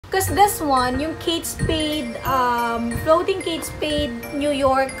Because this one, yung Kate Spade, floating Kate Spade New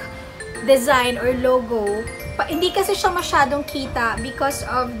York design or logo, hindi kasi siya masyadong kita because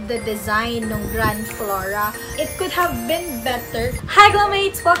of the design ng Grand Flora. It could have been better. Hi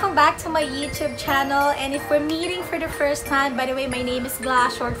Glowmates! Welcome back to my YouTube channel. And if we're meeting for the first time, by the way, my name is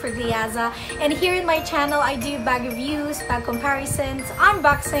Gla, short for Gliaza. And here in my channel, I do bag reviews, bag comparisons,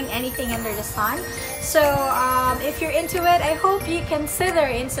 unboxing, anything under the sun. So if you're into it, I hope you consider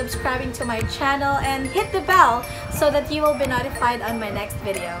in subscribing to my channel and hit the bell so that you will be notified on my next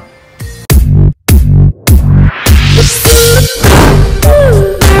video.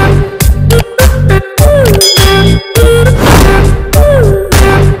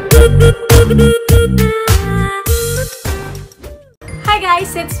 Hi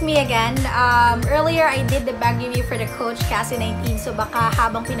guys, it's me again. Earlier I did the bag review for the Coach Cassie 19, so baka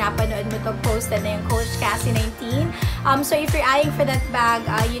habang pinapanood mo to, posted na yung Coach Cassie 19. So if you're eyeing for that bag,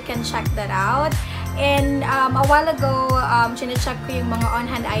 you can check that out. And a while ago, chinecheck ko yung mga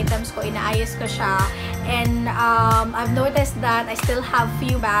on-hand items ko, inaayos ko siya. And I've noticed that I still have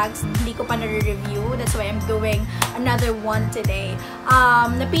few bags, hindi ko pa nare-review. That's why I'm doing another one today.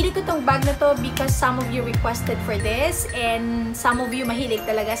 Napili ko tong bag na to because some of you requested for this and some of you mahilig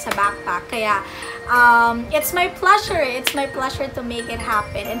talaga sa backpack. Kaya it's my pleasure to make it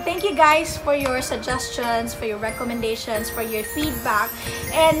happen. And thank you guys for your suggestions, for your recommendations, for your feedback.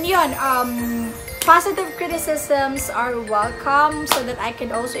 And yun, positive criticisms are welcome so that I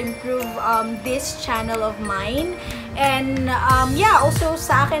can also improve this channel of mine. And yeah, also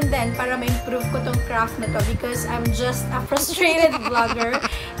sa akin din para ma-improve ko tong craft na to because I'm just a frustrated vlogger.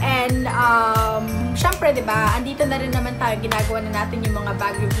 And syempre, diba, andito na rin naman tayo, ginagawa na natin yung mga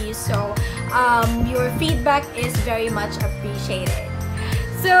bag reviews. So your feedback is very much appreciated.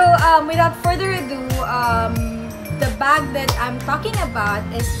 So without further ado, the bag that I'm talking about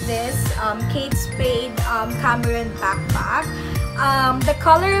is this Kate Spade Cameron backpack. The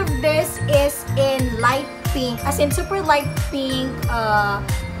color of this is in light pink, as in super light pink.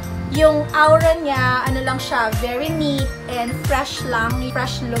 Yung aura niya, ano lang siya, very neat and fresh lang,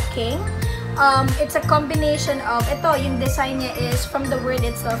 fresh looking. It's a combination of, ito, yung design niya is from the word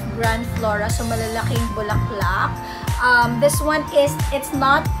itself, Grand Flora, so malalaking bulaklak. This one is, it's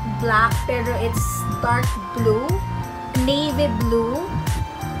not black, pero it's dark blue, navy blue,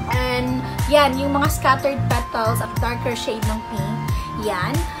 and yan, yung mga scattered petals of darker shade ng pink,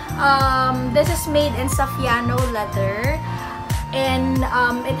 yan. This is made in Saffiano leather, and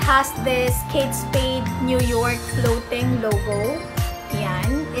it has this Kate Spade New York floating logo,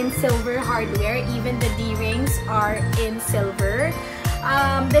 yan, in silver hardware. Even the D-rings are in silver.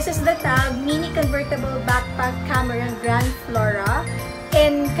 This is the tag, mini convertible backpack Cameron Grand Flora.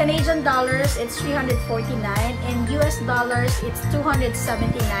 In Canadian dollars, it's $349. In US dollars, it's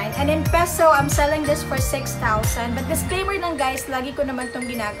 $279. And in peso, I'm selling this for $6,000. But disclaimer lang guys, lagi ko naman itong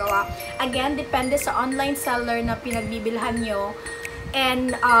ginagawa. Again, depende sa online seller na pinagbibilhan nyo.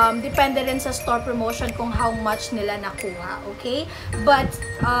 And depende rin sa store promotion kung how much nila nakuha, okay? But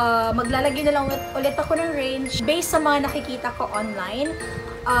maglalagay na lang ulit ako ng range based sa mga nakikita ko online.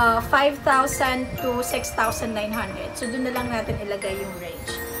 5,000 to 6,900. So, dun na lang natin ilagay yung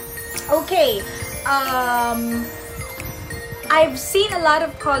range. Okay. I've seen a lot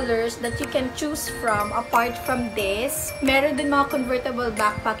of colors that you can choose from apart from this. Meron din mga convertible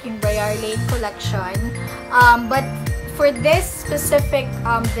backpack yung Briar Lane collection. But for this specific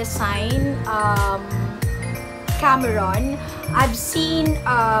design, Cameron, I've seen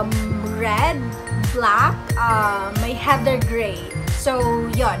red, black, may heather gray. So,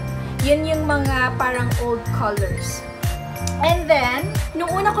 yun yung mga parang old colors. And then,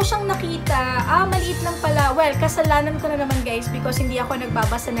 nung una ko siyang nakita, maliit lang pala. Well, kasalanan ko na naman guys because hindi ako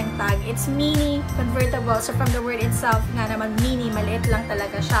nagbabasa ng tag. It's mini convertible. So, from the word itself nga naman, mini, maliit lang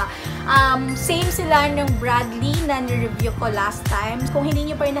talaga siya. Same sila ng Bradley na ni-review ko last time. Kung hindi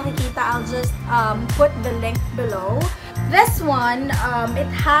nyo pa rin nakikita, I'll just put the link below. This one,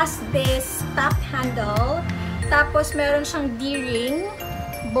 it has this top handle. Tapos, meron siyang D-ring,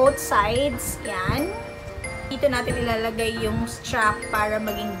 both sides, yan. Dito natin ilalagay yung strap para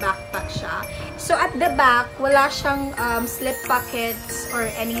maging backpack siya. So, at the back, wala siyang slip pockets or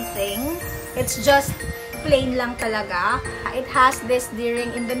anything. It's just plain lang talaga. It has this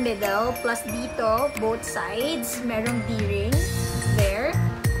D-ring in the middle, plus dito, both sides, merong D-ring there.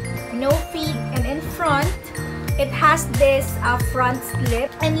 No feet, and in front, it has this front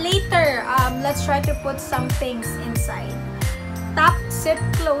slip. And later, let's try to put some things inside. Top zip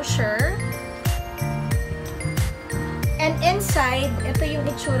closure. And inside, ito yung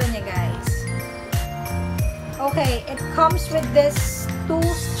itsura niya, guys. Okay, it comes with this two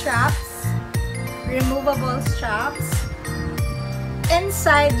straps, removable straps.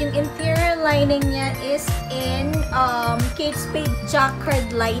 Inside, yung interior lining niya is in Kate Spade jacquard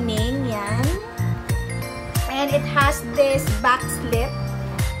lining, yan. And it has this back slip.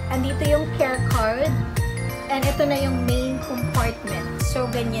 Andito yung care card. And ito na yung main compartment. So,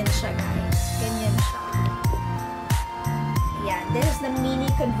 ganyan siya, guys. Ganyan siya. Yan. This is the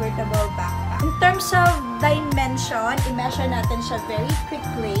mini convertible backpack. In terms of dimension, i-measure natin siya very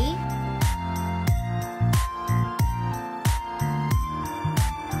quickly.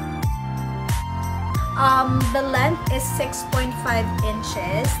 The length is 6.5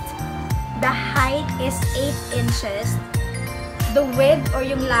 inches. The height is 8 inches. The width or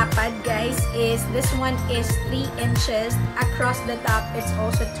yung lapad, guys, is this one is 3 inches. Across the top, it's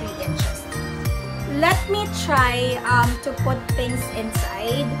also 3 inches. Let me try to put things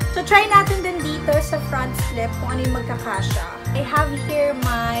inside. So, try natin din dito sa front slip kung ano yung magkakasya. I have here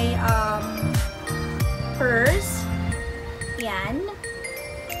my purse. Yan.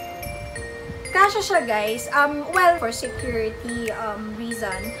 Kasya siya, guys. Well, for security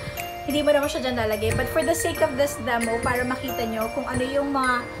reason, hindi mo naman siya dyan lalagay. But for the sake of this demo, para makita nyo kung ano yung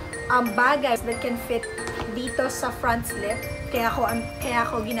mga bagay that can fit dito sa front slip. Kaya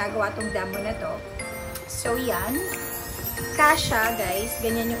ako ginagawa tong demo na to. So, yan. Kasya, guys.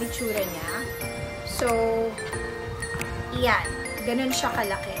 Ganyan yung itsura niya. So, yan. Ganun siya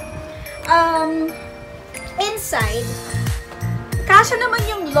kalaki. Inside, kasya naman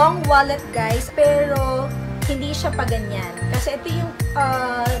yung long wallet, guys, pero hindi siya pa ganyan. Kasi ito yung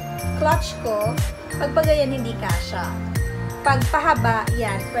clutch ko, pag ganyan hindi kasya. Pag pahaba,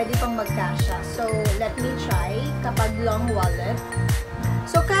 yan, pwede pang magkasya. So, let me try kapag long wallet.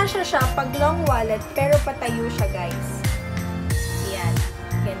 So, kasya siya pag long wallet, pero patayo siya, guys. Yan,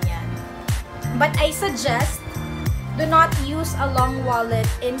 ganyan. But I suggest, do not use a long wallet,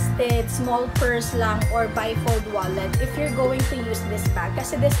 instead small purse lang or bifold wallet if you're going to use this bag.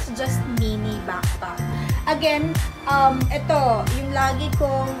 Kasi this is just mini backpack. Again, ito, yung lagi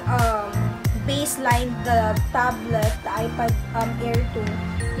kong baseline, the tablet, the iPad Air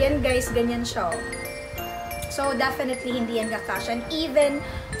 2. Yan, guys, ganyan siya. So, definitely hindi yan kakasya. And even,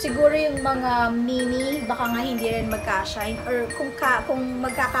 siguro yung mga mini, baka nga hindi rin magkasya. Or kung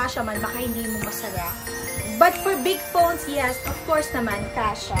magkakasya man, baka hindi mo masara. But for big phones, yes, of course naman,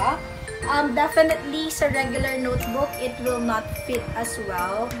 kasya. Definitely, sa regular notebook, it will not fit as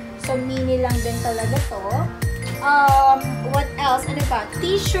well. So, mini lang din talaga to. What else? Ano ba?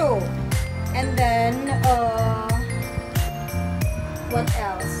 Tissue. And then, what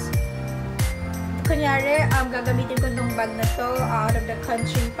else? Kunyari, gagamitin ko itong bag na to out of the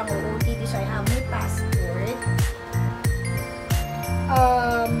country, pang-OOTD. So, I have my passport.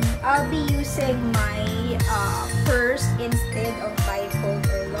 I'll be using my purse instead of bifold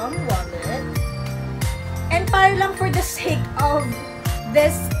or long wallet. And para lang for the sake of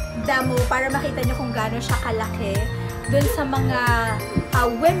this demo, para makita nyo kung gaano siya kalaki, dun sa mga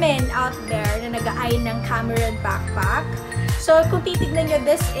women out there na nag-eye ng Cameron backpack. So, kung titignan nyo,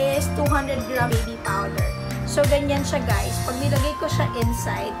 this is 200 gram baby powder. So, ganyan siya, guys. Pag nilagay ko siya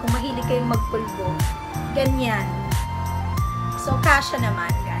inside, kung mahilig kayong magpulbo, ganyan. So, kasya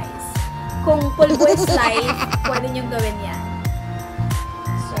naman, guys. Kung pulbo is life, pwede nyo gawin yan.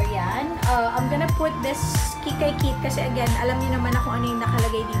 So, yan. I'm gonna put this kikay kit kasi, again, alam niyo naman na kung ano yung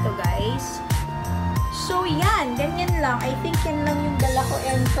nakalagay dito, guys. So, yan. Ganyan lang. I think yan lang yung dala ko.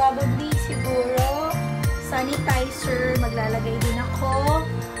 And probably, siguro, sanitizer. Maglalagay din ako.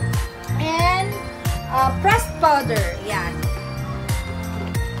 And, pressed powder. Yan.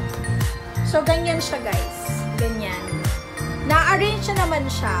 So, ganyan siya, guys. Ganyan. Na-arrange na naman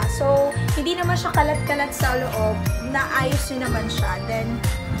siya. So, hindi naman siya kalat-kalat sa loob. Naayos nyo naman siya. Then,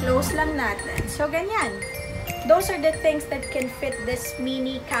 close lang natin. So, ganyan. Those are the things that can fit this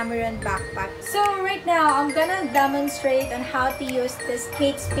mini Cameron backpack. So, right now, I'm gonna demonstrate on how to use this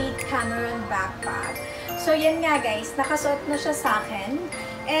Kate Spade Cameron backpack. So, yan nga, guys. Nakasuot na siya sa akin.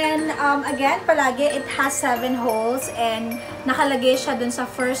 And, again, palagi, it has 7 holes. And, nakalagay siya dun sa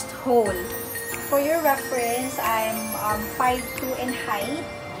first hole. For your reference, I'm 5'2" in height.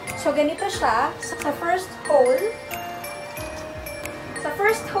 So, ganito siya. Sa first hole,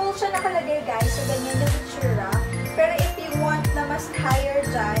 siya nakalagay, guys. So, ganyan yung itsura. Pero if you want na mas higher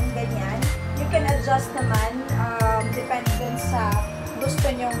dyan, ganyan, you can adjust naman, depende dun sa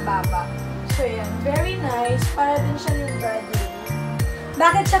gusto nyong baba. So, yan. Very nice. Para din siya yung Bradley.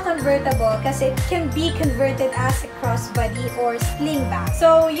 Bakit siya convertible? Kasi it can be converted as a crossbody or sling bag.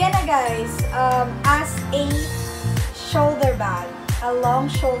 So, yan na, guys. As a shoulder bag. A long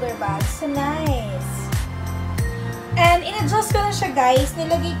shoulder bag. So, nice. And in-adjust ko na siya, guys.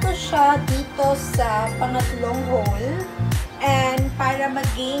 Nilagay ko siya dito sa pangatlong hole. And para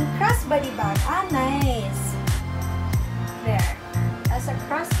maging crossbody bag. Ah, nice. There. As a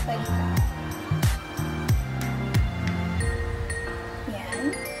crossbody bag.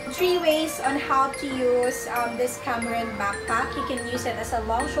 Yan. 3 ways on how to use this Cameron backpack. You can use it as a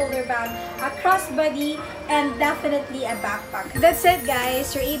long shoulder bag, a crossbody, and definitely a backpack. That's it,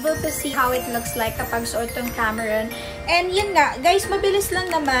 guys. You're able to see how it looks like kapag suot tong Cameron. And yun nga, guys, mabilis lang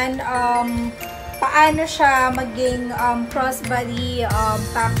naman paano siya maging crossbody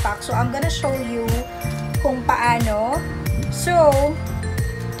backpack. So, I'm gonna show you kung paano. So,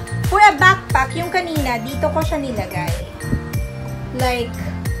 for a backpack, yung kanina, dito ko siya nilagay. Like,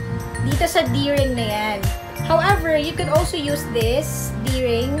 dito sa D-ring na yan. However, you could also use this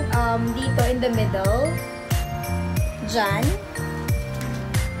D-ring dito in the middle. Dyan.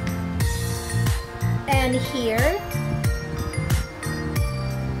 And here.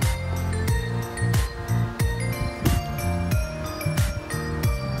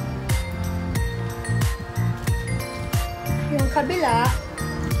 Yung kabila.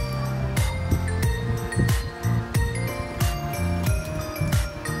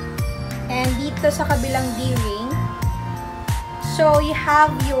 And dito sa kabilang D-ring. So, you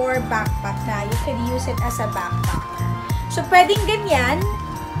have your backpack na. You can use it as a backpack. So, pwedeng ganyan.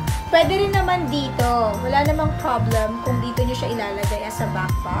 Pwede rin naman dito. Wala namang problem kung dito nyo siya ilalagay as a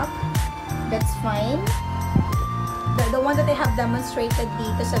backpack. That's fine. The one that I have demonstrated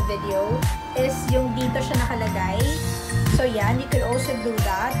dito sa video is yung dito siya nakalagay. So, yan. You can also do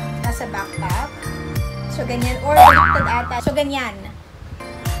that as a backpack. So, ganyan. Or, ata. So, ganyan.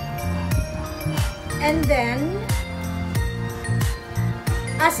 And then,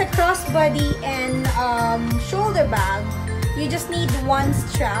 as a crossbody and shoulder bag, you just need one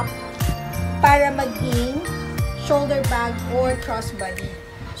strap para maging shoulder bag or crossbody.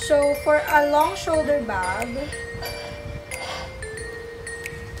 So, for a long shoulder bag,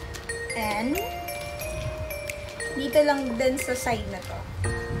 and dito lang din sa side na to.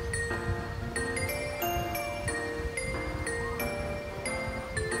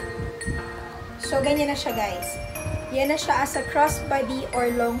 So, ganyan na siya, guys. Yan na siya as a crossbody or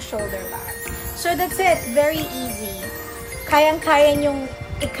long shoulder bag. So, that's it. Very easy. Kayang-kaya nyong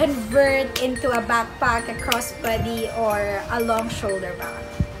i-convert into a backpack, a crossbody, or a long shoulder bag.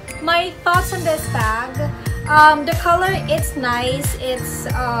 My thoughts on this bag, the color, it's nice.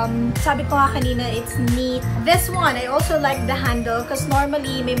 It's, sabi ko nga kanina, it's neat. This one, I also like the handle because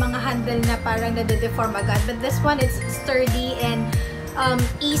normally may mga handle na parang nade-deform agad. But this one, it's sturdy and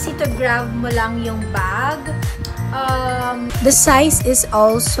easy to grab mo lang yung bag. The size is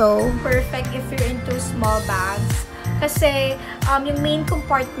also perfect if you're into small bags. Kasi, yung main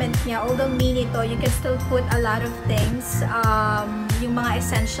compartment niya, although mini to, you can still put a lot of things. Yung mga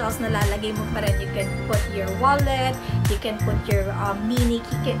essentials na lalagay mo pa rin. You can put your wallet, you can put your mini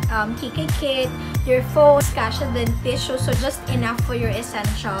kike kit, your phone, cash, and then tissue. So, just enough for your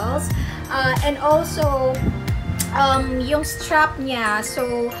essentials. And also, yung strap niya,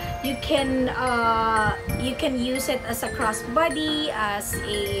 so you can use it as a crossbody, as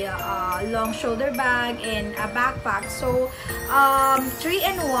a long shoulder bag, and a backpack. So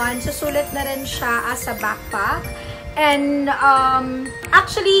 3-in-1, susulit na rin siya as a backpack. And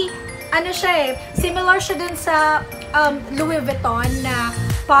actually, ano siya similar siya dun sa Louis Vuitton na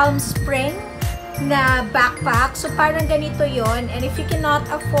Palm Spring na backpack. So, parang ganito yon. And if you cannot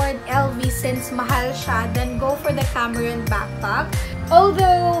afford LV since mahal siya, then go for the Cameron backpack.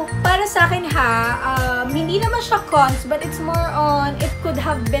 Although, para sa akin hindi naman siya cons, but it's more on, it could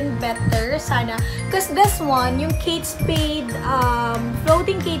have been better, sana. Because this one, yung Kate Spade,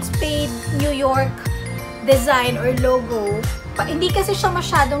 floating Kate Spade New York design or logo, hindi kasi siya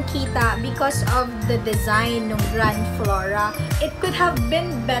masyadong kita because of the design ng brand Flora. It could have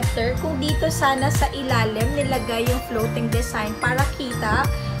been better kung dito sana sa ilalim nilagay yung floating design para kita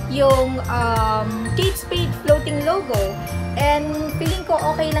yung Kate Spade floating logo. And feeling ko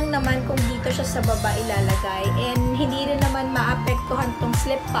okay lang naman kung dito siya sa baba ilalagay. And hindi rin naman maapektuhan tong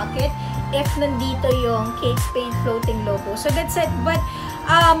slip pocket if nandito yung Kate Spade floating logo. So that's it. But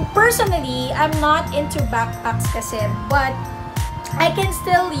personally, I'm not into backpacks kasi, but I can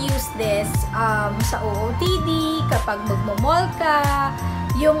still use this sa OOTD, kapag magmo-mall ka,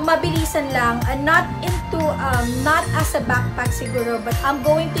 yung mabilisan lang, and not as a backpack siguro, but I'm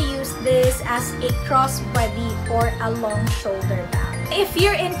going to use this as a crossbody or a long shoulder bag. If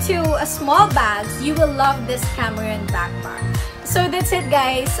you're into small bags, you will love this Cameron backpack. So that's it,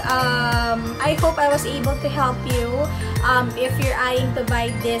 guys. I hope I was able to help you if you're eyeing to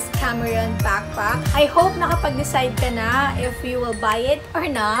buy this Cameron backpack. I hope nakapag-decide ka na if you will buy it or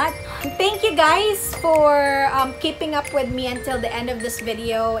not. Thank you guys for keeping up with me until the end of this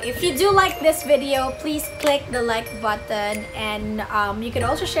video. If you do like this video, please click the like button, and you can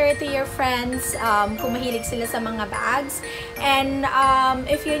also share it to your friends kung mahilig sila sa mga bags. And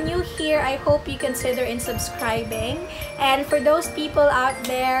if you're new here, I hope you consider in subscribing. And for those people out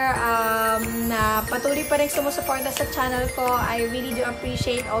there na patuloy pa rin sumusuporta sa channel ko, I really do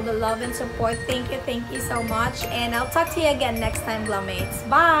appreciate all the love and support. Thank you so much. And I'll talk to you again next time, Glowmates.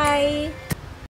 Bye!